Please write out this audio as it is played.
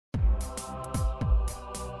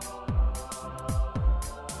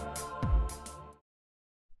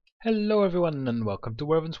Hello everyone and welcome to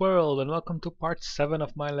Werven's World and welcome to part 7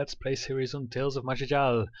 of my Let's Play series on Tales of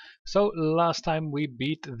maj'eyal. So last time we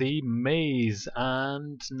beat the maze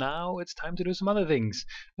and now it's time to do some other things.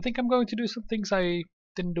 I think I'm going to do some things I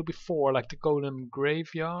didn't do before, like the golem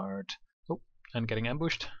graveyard. Oh, and getting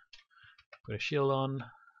ambushed. Put a shield on.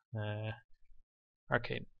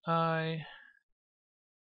 Arcane eye.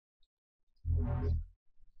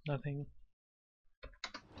 Nothing.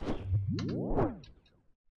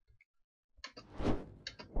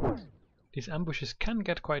 These ambushes can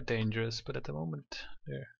get quite dangerous, but at the moment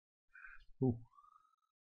ooh,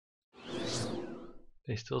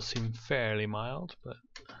 they still seem fairly mild. But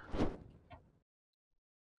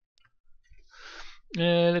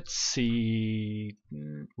let's see.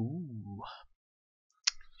 Ooh,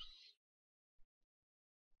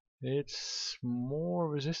 it's more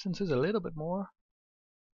resistances, a little bit more,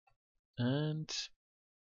 and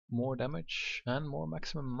more damage and more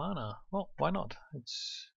maximum mana. Well, why not?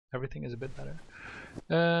 Everything is a bit better.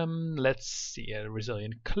 Let's see, a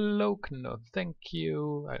resilient cloak. No, thank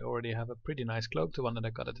you. I already have a pretty nice cloak, the one that I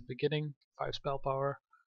got at the beginning. 5 spell power,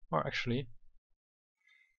 or actually,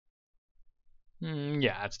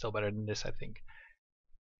 yeah, it's still better than this, I think.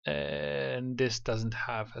 And this doesn't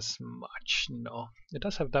have as much. No, it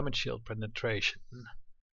does have damage shield penetration,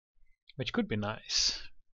 which could be nice,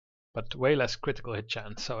 but way less critical hit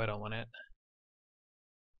chance, so I don't want it.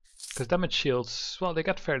 Because damage shields, well, they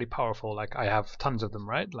get fairly powerful. Like, I have tons of them,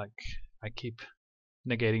 right? Like, I keep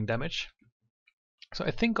negating damage. So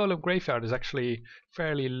I think Golem Graveyard is actually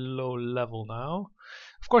fairly low level now.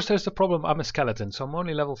 Of course, there's the problem, I'm a skeleton, so I'm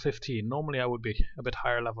only level 15. Normally I would be a bit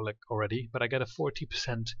higher level already, but I get a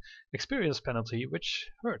 40% experience penalty, which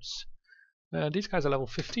hurts. These guys are level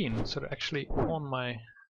 15, so they're actually on my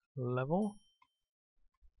level.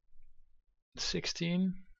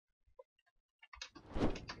 16.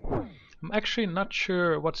 I'm actually not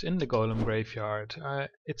sure what's in the Golem Graveyard.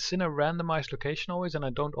 It's in a randomized location always, and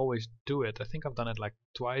I don't always do it. I think I've done it like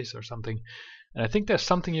twice or something. And I think there's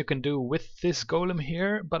something you can do with this golem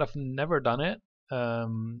here, but I've never done it.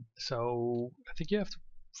 So I think you have to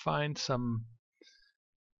find some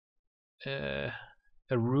a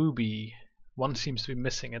ruby. One seems to be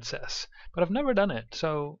missing, it says, but I've never done it,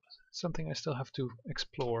 so it's something I still have to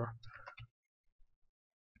explore.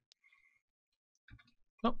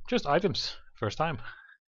 No, just items. First time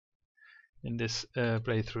in this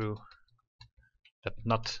playthrough that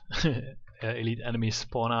not elite enemies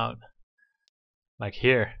spawn out. Like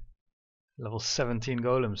here, level 17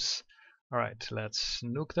 golems. Alright, let's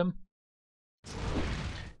nuke them.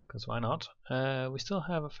 Because why not? We still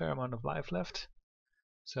have a fair amount of life left.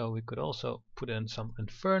 So we could also put in some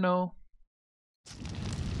Inferno.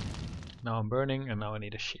 Now I'm burning and now I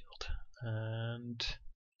need a shield.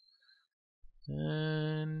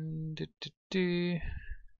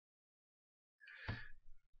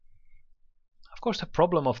 Of course, the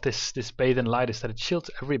problem of this bathe in light is that it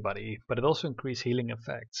shields everybody, but it also increases healing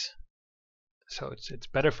effects. So it's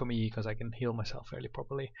better for me because I can heal myself fairly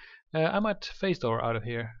properly. I might phase door out of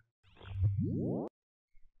here.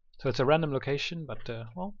 So it's a random location, but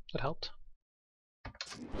well, that helped.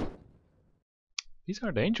 These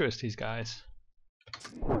are dangerous, these guys.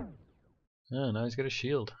 Oh, now he's got a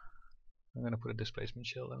shield. I'm gonna put a displacement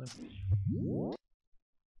shield on him.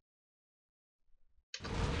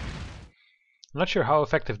 I'm not sure how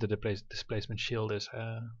effective the displacement shield is.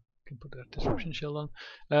 Can put a disruption shield on,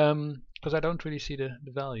 because I don't really see the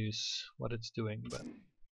values, what it's doing, but I'm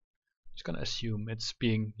just gonna assume it's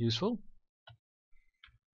being useful.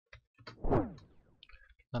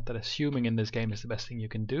 Not that assuming in this game is the best thing you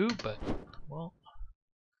can do, but well.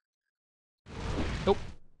 Nope.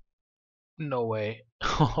 No way.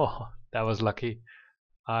 That was lucky.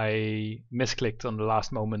 I misclicked on the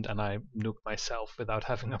last moment and I nuked myself without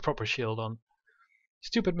having a proper shield on.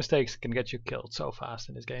 Stupid mistakes can get you killed so fast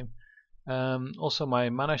in this game. Also my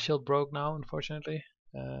mana shield broke now, unfortunately.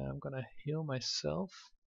 I'm gonna heal myself.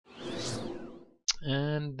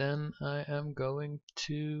 And then I am going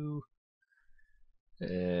to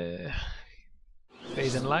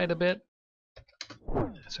phase in light a bit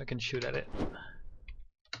so I can shoot at it.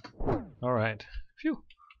 Alright. Phew.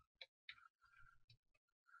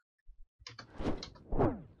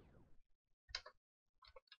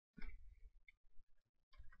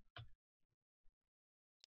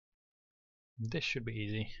 This should be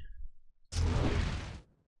easy.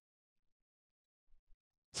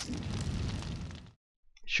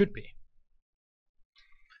 Should be.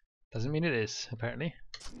 Doesn't mean it is, apparently.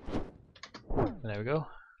 There we go.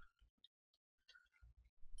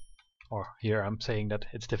 Or here I'm saying that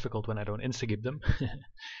it's difficult when I don't insta-give them.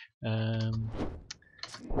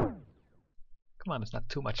 Come on, it's not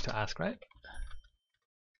too much to ask, right?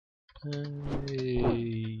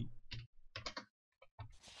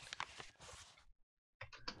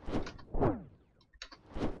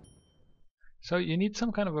 So you need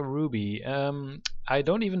some kind of a ruby. I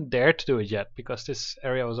don't even dare to do it yet because this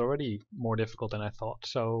area was already more difficult than I thought.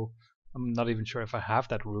 So I'm not even sure if I have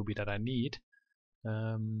that ruby that I need.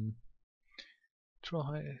 Ooh.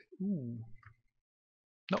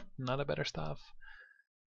 No, not a better staff.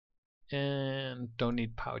 And don't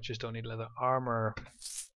need pouches, don't need leather armor.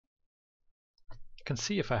 I can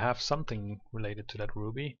see if I have something related to that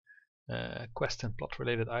ruby. Quest and plot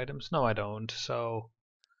related items. No, I don't. So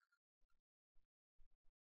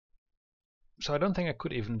I don't think I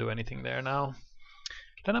could even do anything there now.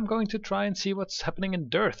 Then I'm going to try and see what's happening in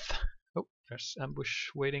Dearth. Oh, there's ambush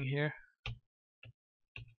waiting here.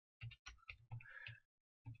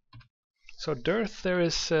 So Dearth, there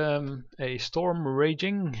is a storm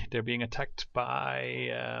raging. They're being attacked by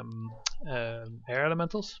air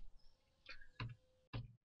elementals.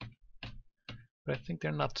 But I think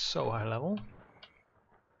they're not so high level.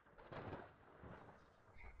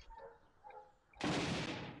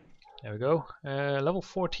 There we go. Level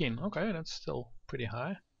 14. Okay, that's still pretty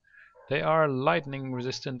high. They are lightning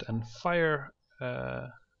resistant and fire. What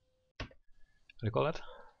do you call that?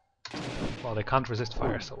 Well, they can't resist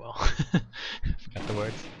fire so well. Forgot the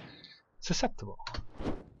words. Susceptible.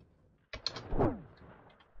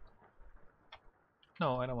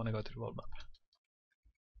 No, I don't want to go to the world map.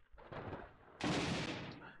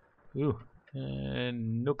 Ooh,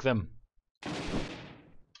 nuke them.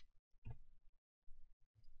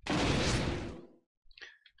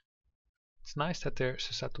 It's nice that they're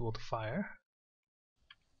susceptible to fire.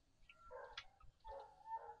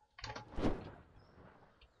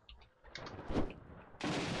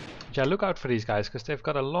 Yeah, look out for these guys, because they've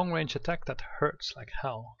got a long range attack that hurts like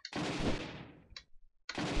hell.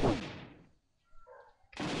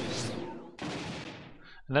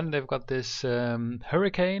 And then they've got this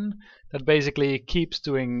hurricane that basically keeps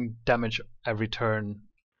doing damage every turn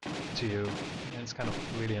to you. And it's kind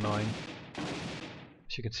of really annoying.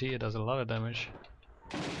 As you can see, it does a lot of damage.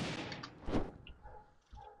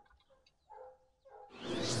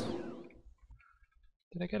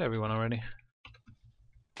 Did I get everyone already?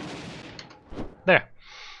 There!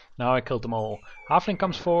 Now I killed them all. Halfling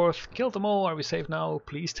comes forth. Killed them all. Are we safe now?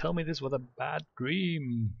 Please tell me this was a bad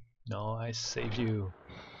dream. No, I saved you.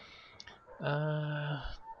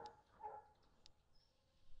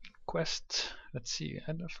 Quest. Let's see.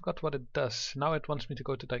 I forgot what it does. Now it wants me to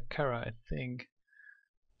go to Daikara, I think.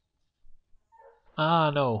 Ah,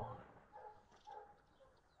 no.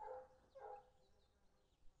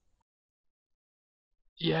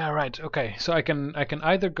 Yeah, right. Okay. So I can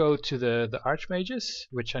either go to the Archmages,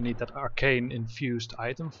 which I need that arcane infused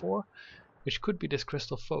item for, which could be this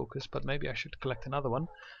crystal focus, but maybe I should collect another one.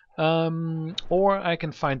 Or I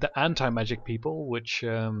can find the anti-magic people, which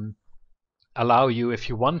allow you, if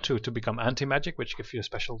you want to become anti-magic, which gives you a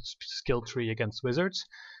special skill tree against wizards,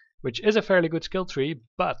 which is a fairly good skill tree,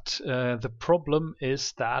 but the problem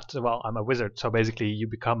is that, well, I'm a wizard, so basically you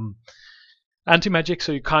become anti-magic,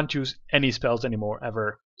 so you can't use any spells anymore,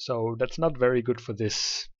 ever. So that's not very good for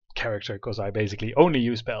this character, because I basically only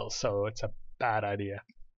use spells, so it's a bad idea.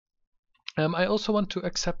 I also want to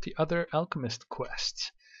accept the other alchemist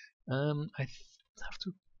quest. I have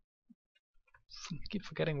to keep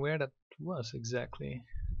forgetting where that was exactly.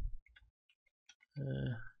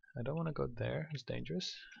 I don't want to go there, it's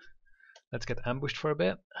dangerous. Let's get ambushed for a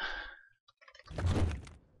bit.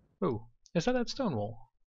 Ooh, is that stone wall?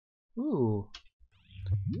 Ooh,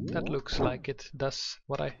 that looks like it does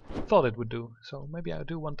what I thought it would do, so maybe I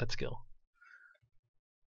do want that skill.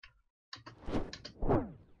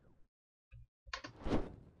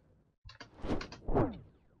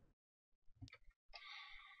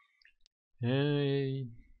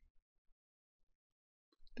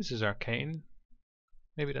 This is arcane.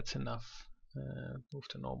 Maybe that's enough. Move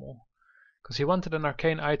to normal. Because he wanted an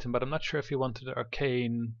arcane item, but I'm not sure if he wanted an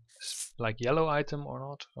arcane like yellow item or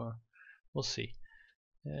not, or we'll see.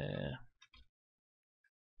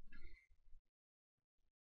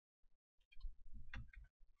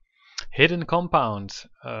 Hidden compound.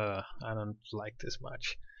 I don't like this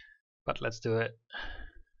much, but let's do it.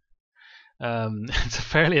 It's a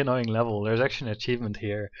fairly annoying level. There's actually an achievement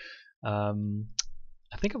here.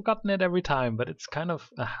 I think I've gotten it every time, but it's kind of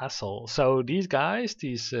a hassle. So these guys,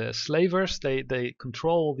 these slavers, they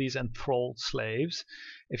control these enthralled slaves.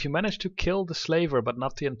 If you manage to kill the slaver but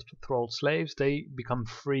not the enthralled slaves, they become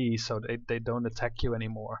free, so they don't attack you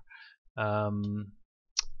anymore.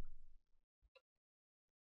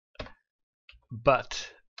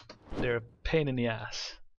 but they're a pain in the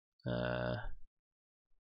ass. I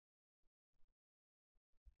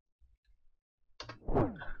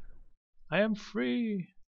am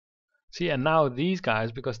free. See, and now these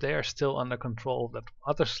guys, because they are still under control of that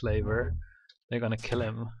other slaver, they're gonna kill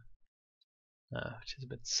him, which is a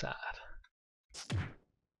bit sad.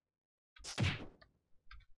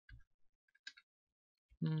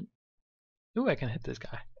 Ooh, I can hit this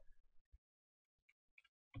guy.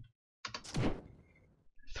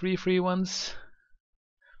 3 free ones.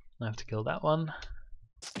 I have to kill that one.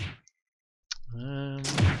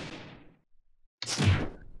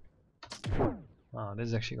 Oh, this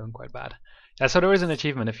is actually going quite bad. Yeah, so there is an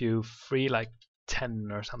achievement if you free like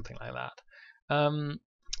 10 or something like that. I'm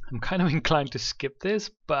kind of inclined to skip this,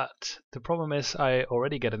 but the problem is I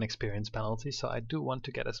already get an experience penalty, so I do want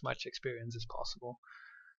to get as much experience as possible.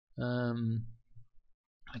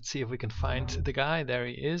 Let's see if we can find the guy. There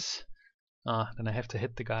he is. Then I have to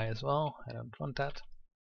hit the guy as well. I don't want that,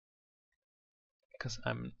 because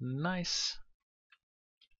I'm nice.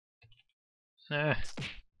 There.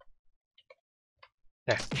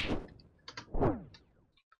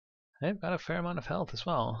 They've got a fair amount of health as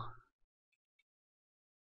well.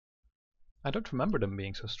 I don't remember them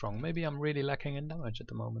being so strong. Maybe I'm really lacking in damage at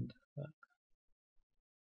the moment.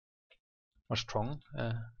 Or strong.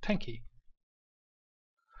 Tanky.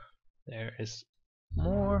 There is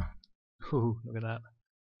more. Ooh, look at that.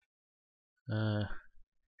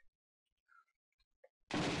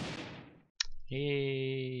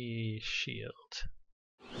 A shield.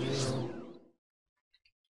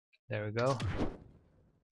 There we go.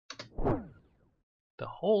 The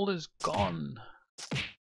hole is gone.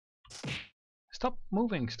 Stop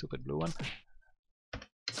moving, stupid blue one.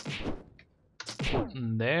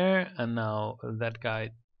 There, and now that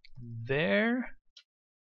guy there.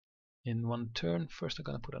 In one turn. First I'm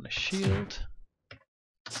gonna put on a shield.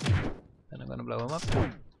 Then I'm gonna blow him up.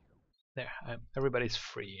 There, everybody's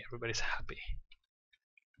free, everybody's happy.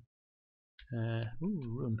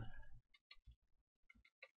 Ooh, rune.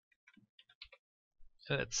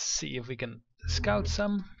 Let's see if we can scout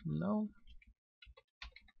some. No.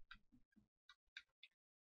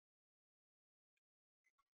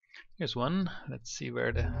 Here's one. Let's see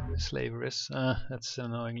where the slaver is. That's an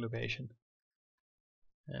annoying location.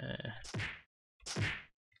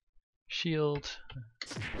 Shield.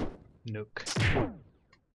 Nuke.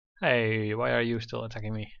 Hey, why are you still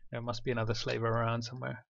attacking me? There must be another slaver around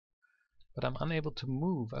somewhere. But I'm unable to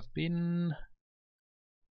move. I've been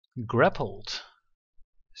grappled.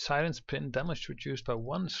 Silence pin, damage reduced by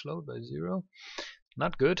 1, slowed by 0.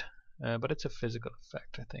 Not good, but it's a physical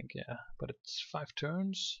effect, I think, yeah. But it's 5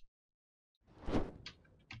 turns.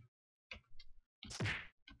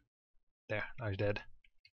 There, now he's dead.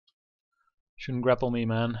 Shouldn't grapple me,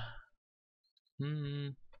 man.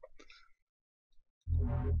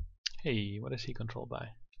 Hey, what is he controlled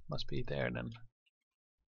by? Must be there then.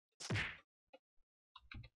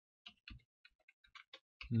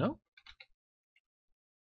 No?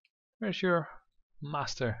 Where's your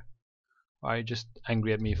master? Or are you just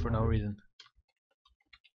angry at me for no reason?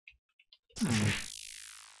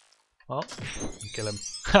 Well, you kill him.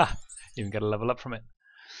 Ha! Even get a level up from it.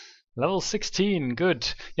 Level 16,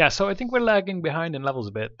 good. Yeah, so I think we're lagging behind in levels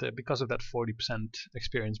a bit because of that 40%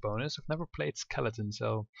 experience bonus. I've never played Skeleton,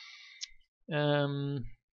 so...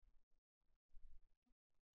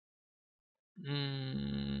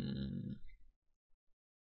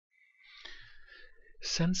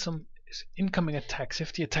 Send some incoming attacks.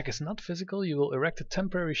 If the attack is not physical, you will erect a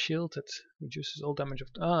temporary shield that reduces all damage of...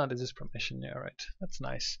 this is permission, yeah, right. That's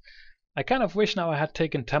nice. I kind of wish now I had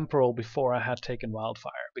taken Temporal before I had taken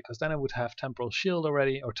Wildfire, because then I would have Temporal Shield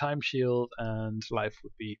already, or Time Shield, and life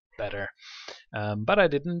would be better. But I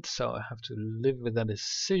didn't, so I have to live with that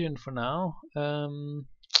decision for now.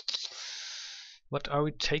 What are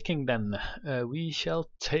we taking then? We shall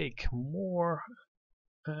take more...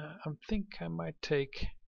 I think I might take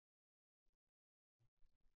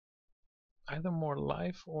either more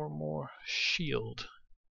life or more shield.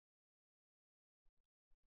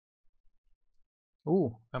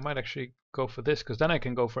 Ooh, I might actually go for this, because then I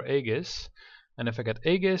can go for Aegis. And if I get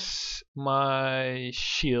Aegis, my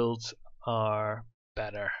shields are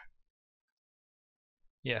better.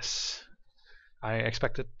 Yes. I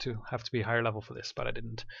expected to have to be higher level for this, but I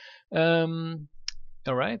didn't.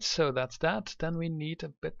 Alright, so that's that. Then we need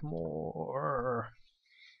a bit more.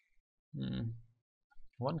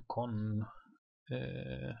 One con.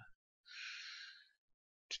 I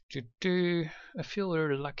feel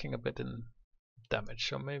we're lacking a bit in damage,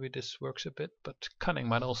 so maybe this works a bit, but cunning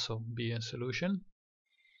might also be a solution.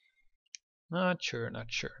 Not sure.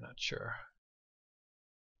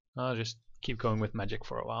 I'll just keep going with magic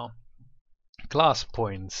for a while. Class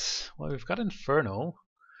points. Well, we've got Inferno.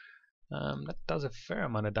 That does a fair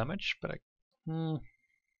amount of damage, but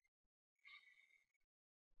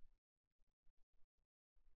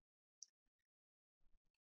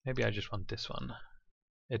maybe I just want this one.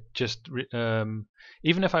 It just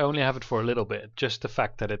even if I only have it for a little bit, just the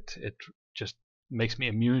fact that it just makes me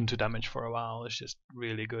immune to damage for a while is just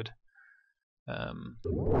really good.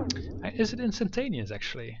 Is it instantaneous?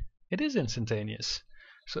 Actually, it is instantaneous.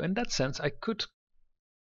 So in that sense, I could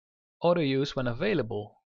auto use when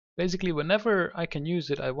available. Basically, whenever I can use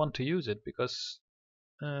it, I want to use it, because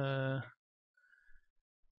it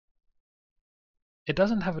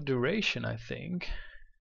doesn't have a duration, I think.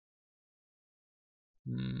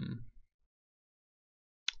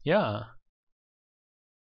 Yeah,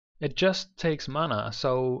 it just takes mana,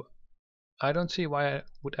 so I don't see why I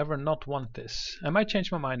would ever not want this. I might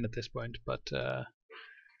change my mind at this point, but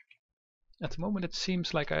at the moment it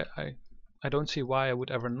seems like I don't see why I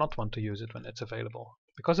would ever not want to use it when it's available,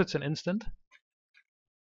 because it's an instant,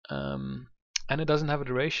 and it doesn't have a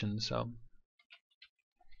duration, so.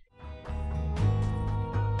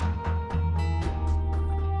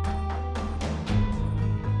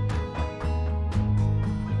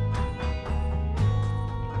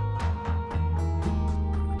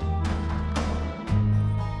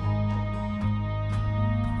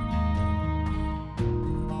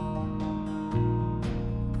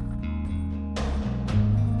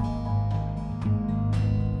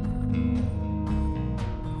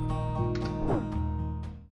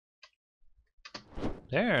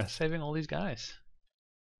 There, saving all these guys.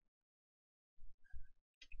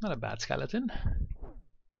 Not a bad skeleton.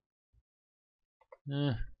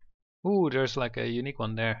 Ooh, there's like a unique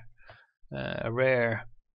one there. A rare.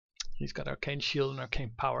 He's got arcane shield and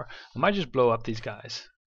arcane power. I might just blow up these guys.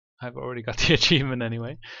 I've already got the achievement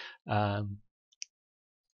anyway. And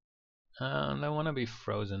I want to be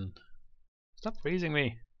frozen. Stop freezing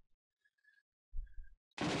me.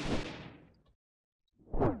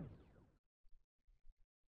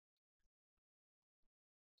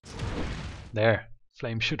 There,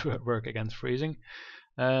 flame should work against freezing.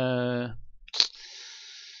 Let's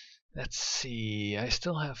see, I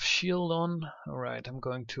still have shield on. Alright, I'm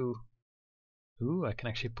going to... Ooh, I can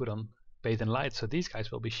actually put on Bathe in Light, so these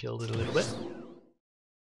guys will be shielded a little bit.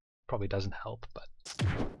 Probably doesn't help, but...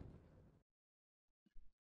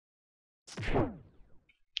 You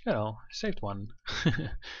know, saved one.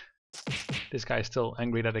 This guy's still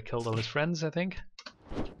angry that I killed all his friends, I think.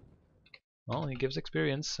 Well, he gives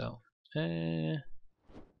experience, so... I'm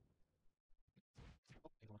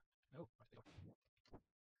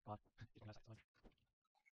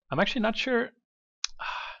actually not sure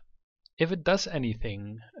if it does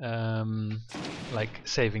anything, like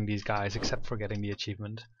saving these guys, except for getting the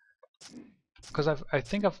achievement. Because I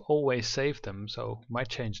think I've always saved them, so might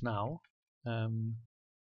change now.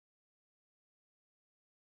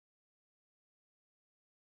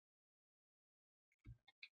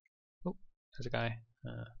 Oh, there's a guy.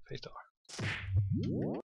 Face door.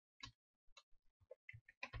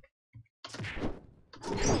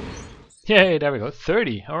 Yay, there we go.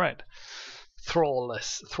 30. Alright.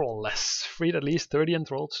 Thrallless. Freed at least 30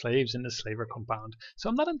 enthralled slaves in the slaver compound. So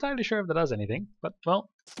I'm not entirely sure if that does anything, but well,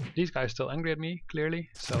 these guys still angry at me, clearly,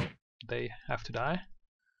 so they have to die.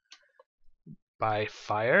 By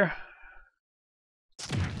fire.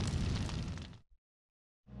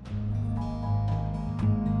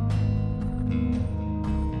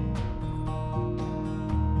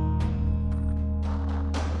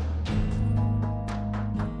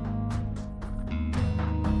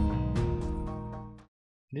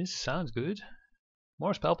 This sounds good.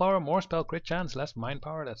 More spell power, more spell crit chance, less mind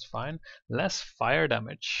power, that's fine. Less fire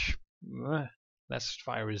damage. Less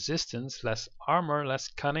fire resistance, less armor, less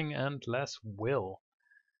cunning, and less will.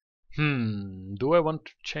 Do I want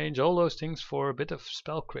to change all those things for a bit of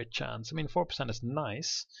spell crit chance? I mean, 4% is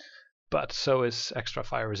nice, but so is extra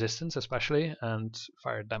fire resistance especially, and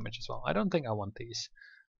fire damage as well. I don't think I want these.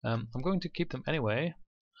 I'm going to keep them anyway.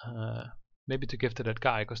 Maybe to give to that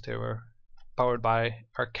guy, because they were powered by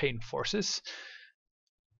arcane forces.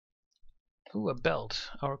 Ooh, a belt.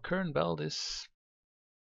 Our current belt is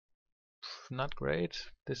not great.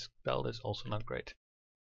 This belt is also not great.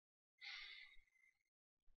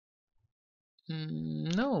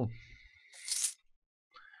 No.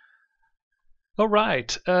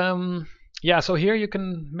 Alright. Yeah, so here you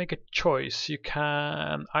can make a choice. You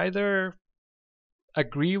can either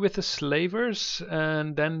agree with the slavers,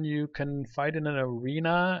 and then you can fight in an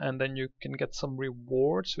arena, and then you can get some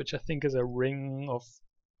rewards, which I think is a ring of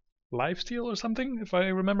lifesteal or something, if I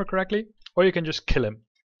remember correctly. Or you can just kill him.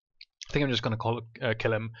 I think I'm just gonna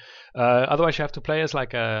kill him. Otherwise, you have to play as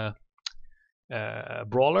like a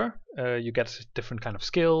brawler. You get different kind of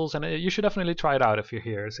skills, and you should definitely try it out if you're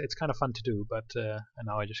here. It's kind of fun to do, but and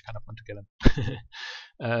now I just kind of want to kill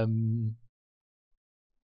him.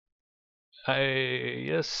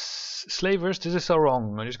 Yes, slavers, this is so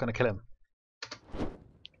wrong. I'm just gonna kill him.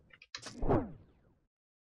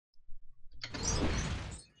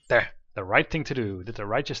 There, the right thing to do. Did the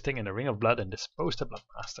righteous thing in the Ring of Blood and disposed the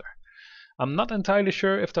Bloodmaster. I'm not entirely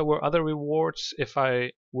sure if there were other rewards if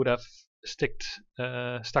I would have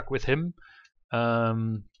stuck with him,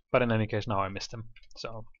 but in any case now I missed him,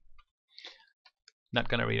 so not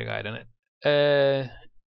gonna read a guide on it.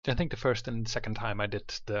 I think the first and second time I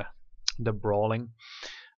did the brawling,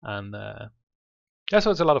 and yeah, so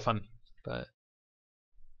it's a lot of fun. But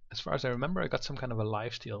as far as I remember, I got some kind of a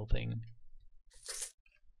lifesteal thing,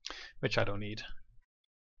 which I don't need.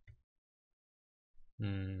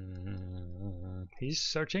 He's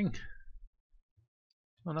searching.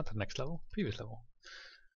 Oh, not the next level, previous level.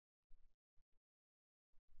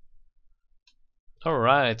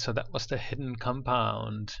 Alright, so that was the hidden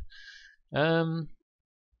compound. Yeah,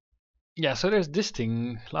 so there's this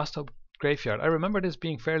thing, Last Hope Graveyard. I remember this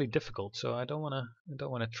being fairly difficult, so I don't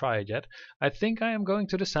wanna try it yet. I think I am going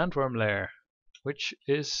to the sandworm lair, which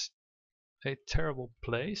is a terrible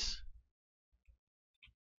place.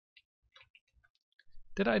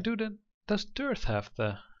 Did I do the? Does Dearth have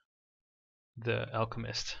the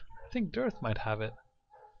alchemist? I think Dearth might have it.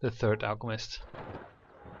 The third alchemist.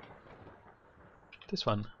 This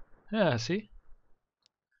one. Yeah, see?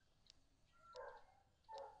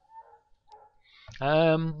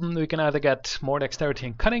 We can either get more dexterity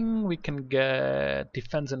and cunning, we can get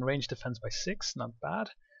defense and range defense by 6, not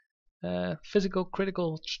bad. Physical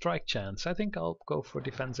critical strike chance. I think I'll go for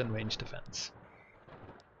defense and range defense.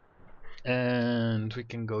 And we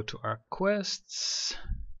can go to our quests.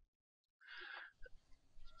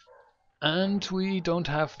 And we don't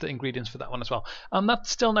have the ingredients for that one as well. I'm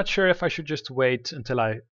still not sure if I should just wait until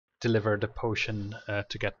I deliver the potion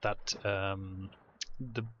to get that.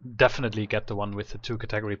 Definitely get the one with the 2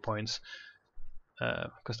 category points,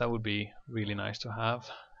 because that would be really nice to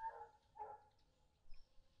have.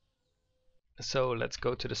 So let's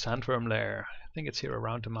go to the sandworm lair. I think it's here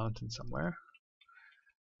around the mountain somewhere.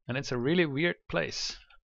 And it's a really weird place.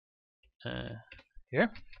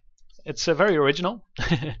 Here. It's very original,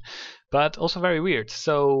 but also very weird.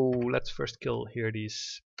 So let's first kill here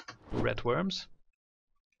these red worms.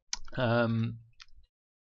 Now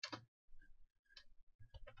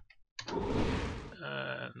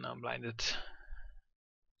I'm blinded.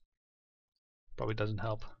 Probably doesn't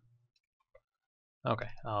help. Okay,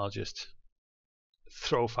 I'll just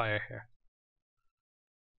throw fire here.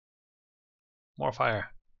 More fire.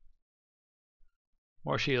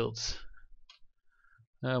 More shields.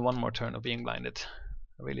 One more turn of being blinded.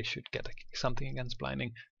 I really should get something against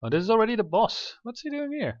blinding. Oh, this is already the boss. What's he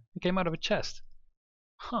doing here? He came out of a chest.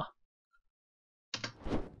 Huh.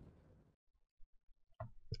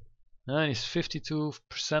 And he's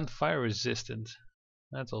 52% fire resistant.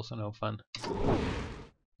 That's also no fun.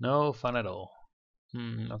 No fun at all.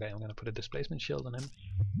 Okay, I'm gonna put a displacement shield on him.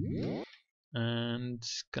 And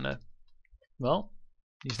gonna... Well,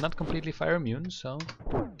 he's not completely fire immune, so...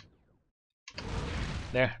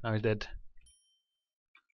 There, now he's dead.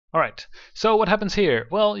 Alright, so what happens here?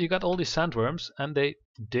 Well, you got all these sandworms and they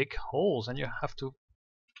dig holes and you have to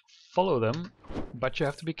follow them, but you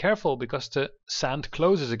have to be careful because the sand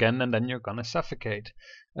closes again and then you're gonna suffocate.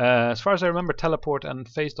 As far as I remember, teleport and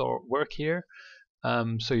phase door work here,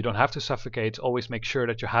 so you don't have to suffocate. Always make sure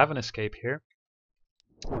that you have an escape here.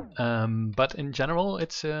 But in general,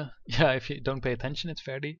 it's yeah, if you don't pay attention, it's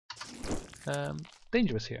fairly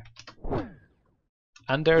dangerous here.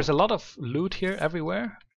 And there's a lot of loot here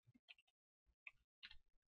everywhere.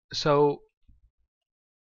 So,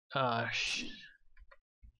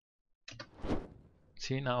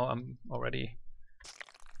 see, now I'm already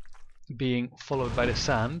being followed by the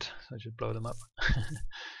sand, so I should blow them up.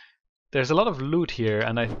 There's a lot of loot here,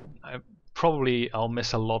 and I'll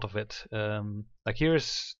miss a lot of it. Like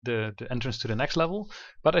here's the entrance to the next level,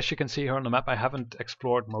 but as you can see here on the map, I haven't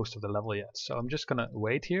explored most of the level yet. So I'm just gonna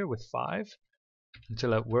wait here with 5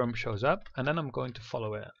 until a worm shows up, and then I'm going to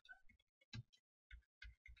follow it.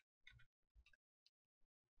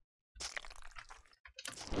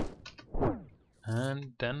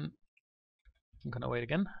 And then I'm gonna wait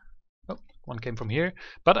again. Oh, one came from here,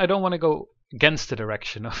 but I don't want to go against the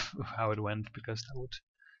direction of how it went, because that would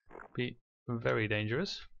be very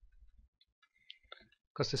dangerous.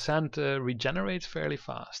 Because the sand regenerates fairly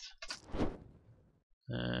fast.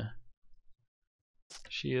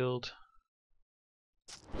 Shield.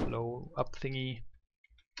 Blow up thingy.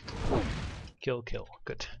 Kill, kill.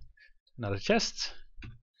 Good. Another chest.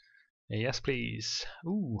 Yes, please.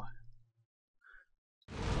 Ooh.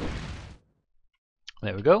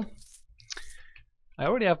 There we go. I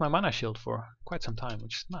already have my mana shield for quite some time,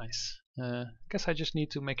 which is nice. I guess I just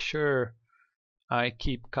need to make sure I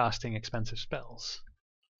keep casting expensive spells.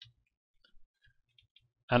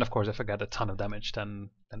 And of course, if I get a ton of damage,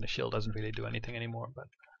 then the shield doesn't really do anything anymore. But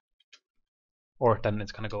or then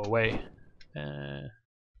it's gonna go away.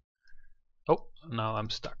 Oh, now I'm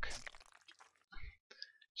stuck.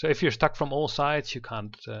 So if you're stuck from all sides, you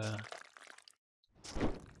can't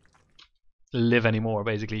live anymore.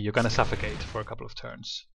 Basically, you're gonna suffocate for a couple of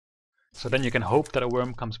turns. So then you can hope that a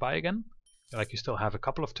worm comes by again. Like you still have a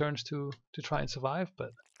couple of turns to try and survive,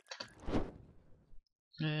 but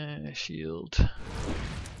shield.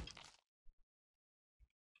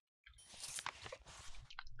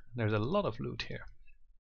 There's a lot of loot here.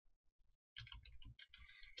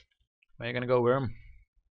 Where are you gonna go, worm?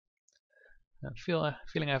 I'm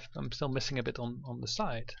feeling I'm still missing a bit on the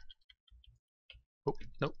side. Oh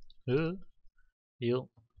no! Heal.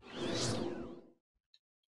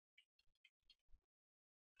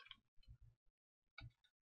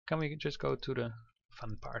 Can we just go to the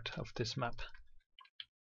fun part of this map?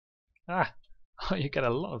 Ah! Oh, you get a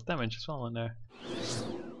lot of damage as well in there.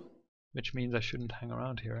 Which means I shouldn't hang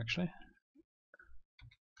around here, actually.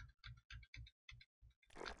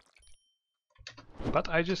 But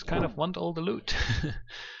I just kind of want all the loot. That's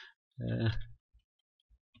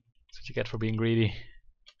what you get for being greedy.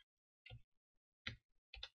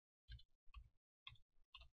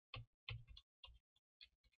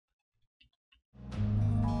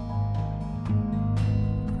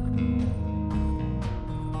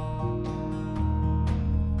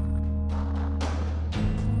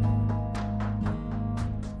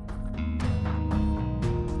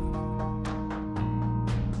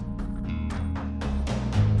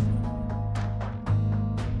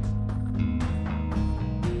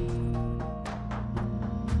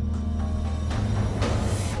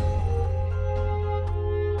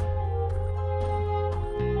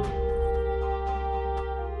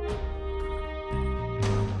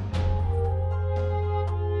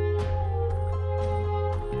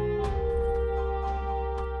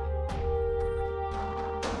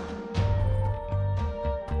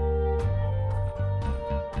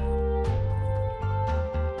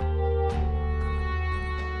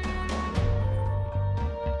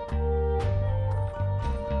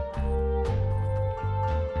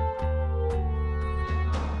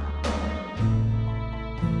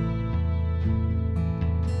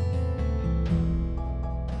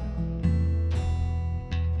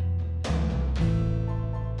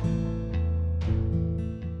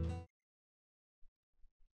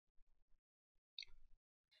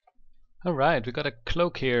 Alright, we got a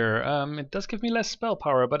cloak here. It does give me less spell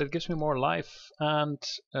power, but it gives me more life and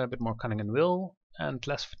a bit more cunning and will, and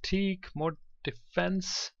less fatigue, more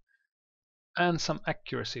defense, and some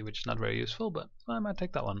accuracy, which is not very useful, but I might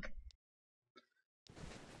take that one.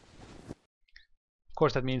 Of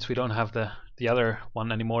course, that means we don't have the other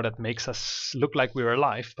one anymore that makes us look like we're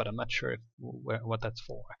alive, but I'm not sure what that's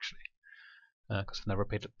for, actually. Because I've never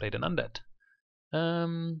played an undead.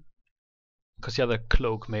 Because the other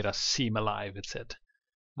cloak made us seem alive, it said.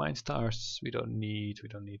 Mind stars, we don't need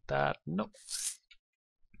that. Nope.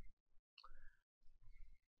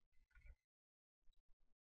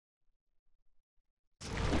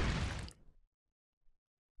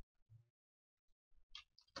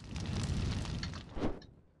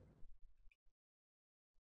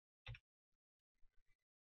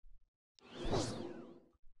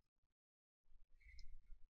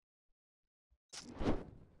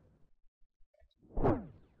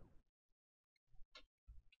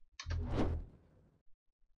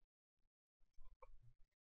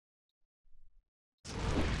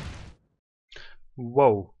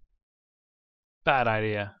 Whoa. Bad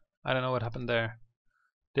idea. I don't know what happened there.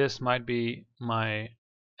 This might be my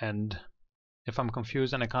end. If I'm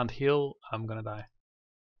confused and I can't heal, I'm gonna die.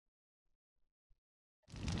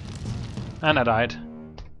 And I died.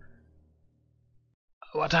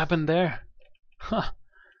 What happened there? Huh.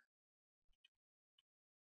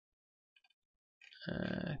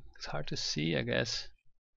 It's hard to see, I guess.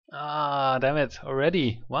 Ah, damn it,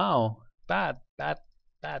 already. Wow. Bad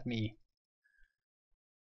me.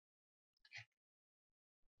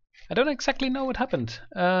 I don't exactly know what happened.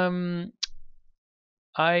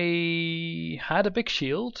 I had a big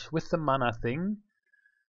shield with the mana thing,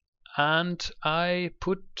 and I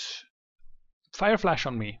put Fire Flash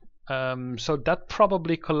on me. So that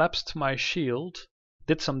probably collapsed my shield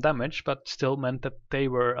did some damage, but still meant that they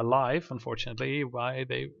were alive, unfortunately,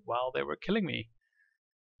 while they were killing me.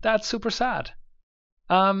 That's super sad.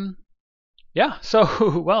 Yeah,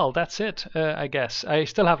 so well, that's it. I guess I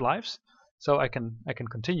still have lives, so I can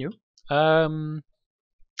continue. You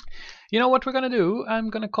know what we're gonna do? I'm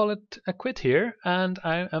gonna call it a quit here, and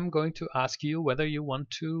I am going to ask you whether you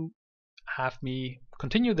want to have me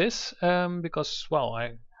continue this, because well,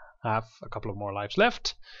 I have a couple of more lives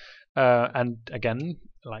left, and again,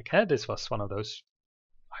 like this was one of those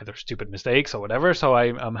either stupid mistakes or whatever. So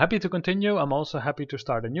I'm happy to continue. I'm also happy to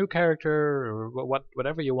start a new character or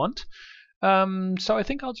whatever you want. So I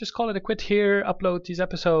think I'll just call it a quit here, upload these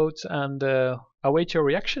episodes, and await your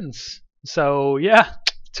reactions. So yeah,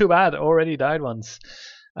 too bad, already died once.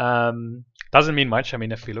 Doesn't mean much. I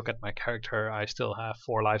mean, if we look at my character, I still have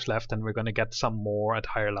 4 lives left, and we're going to get some more at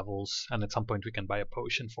higher levels, and at some point we can buy a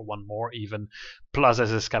potion for 1 more even. Plus,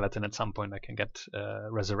 as a skeleton, at some point I can get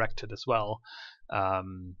resurrected as well.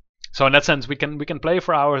 So in that sense, we can play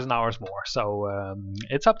for hours and hours more. So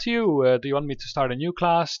it's up to you. Do you want me to start a new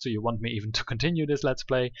class? Do you want me even to continue this Let's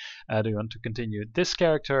Play? Do you want to continue this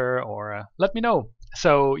character? Or let me know.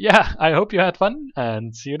 So yeah, I hope you had fun,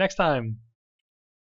 and see you next time.